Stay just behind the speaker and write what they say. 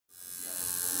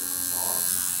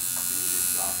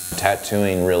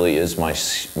tattooing really is my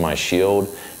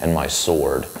shield and my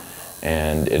sword,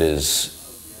 and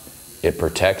it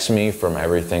protects me from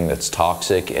everything that's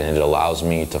toxic, and it allows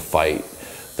me to fight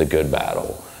the good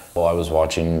battle. Well, I was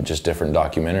watching just different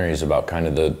documentaries about kind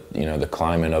of the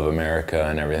climate of America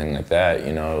and everything like that.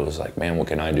 It was like, man, what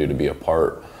can I do to be a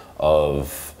part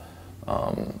of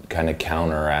kind of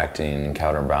counteracting,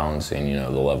 counterbalancing, the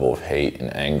level of hate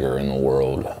and anger in the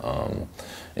world.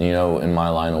 And in my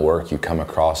line of work, you come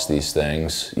across these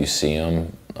things, you see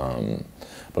them,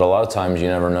 but a lot of times you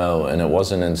never know. And it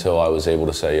wasn't until I was able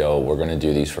to say, yo, we're gonna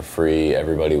do these for free,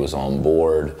 everybody was on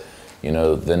board,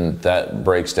 then that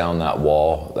breaks down that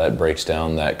wall, that breaks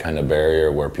down that kind of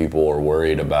barrier where people are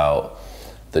worried about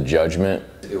the judgment.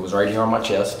 It was right here on my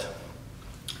chest,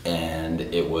 and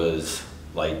it was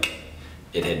like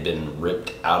it had been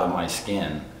ripped out of my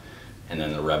skin, and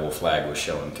then the rebel flag was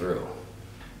showing through.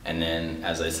 And then,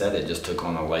 as I said, it just took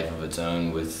on a life of its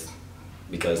own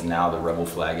because now the rebel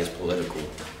flag is political,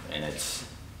 and it's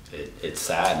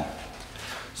sad.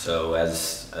 So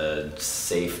as a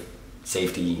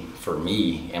safety for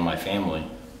me and my family,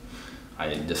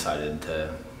 I decided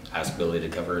to ask Billy to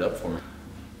cover it up for me.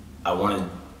 I wanted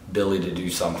Billy to do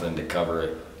something to cover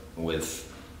it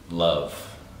with love.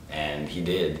 And he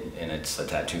did, and it's a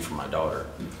tattoo for my daughter.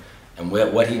 And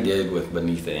what he did with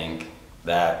Beneath the Ink,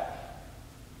 that,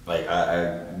 like,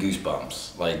 I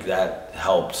goosebumps. Like, that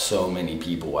helped so many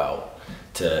people out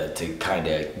to kind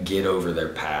of get over their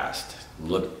past,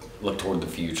 look toward the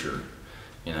future.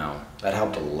 That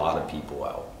helped a lot of people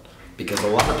out, because a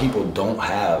lot of people don't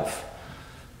have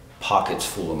pockets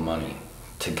full of money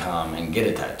to come and get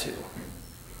a tattoo.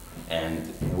 And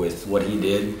with what he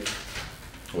did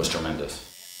was tremendous.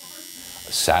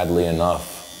 Sadly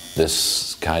enough,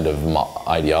 this kind of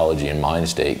ideology and mind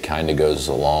state kind of goes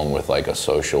along with like a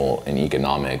social and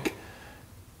economic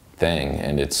thing,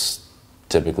 and it's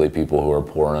typically people who are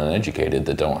poor and uneducated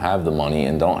that don't have the money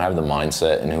and don't have the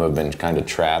mindset, and who have been kind of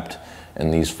trapped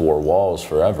in these four walls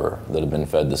forever, that have been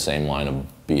fed the same line of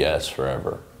BS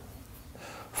forever.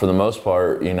 For the most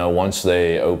part, once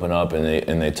they open up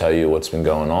and they tell you what's been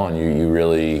going on, you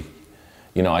really,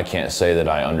 I can't say that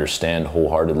I understand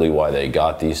wholeheartedly why they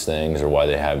got these things or why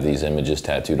they have these images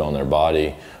tattooed on their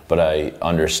body, but I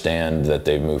understand that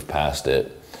they've moved past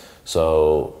it.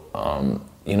 So,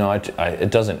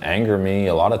 it doesn't anger me.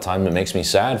 A lot of time it makes me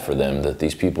sad for them that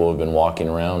these people have been walking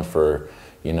around for,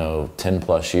 10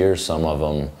 plus years, some of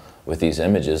them, with these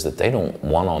images that they don't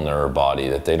want on their body,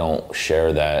 that they don't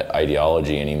share that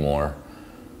ideology anymore.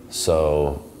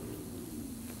 So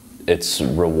it's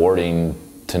rewarding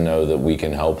to know that we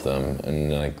can help them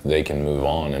and like they can move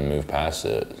on and move past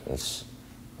it. It's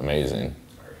amazing.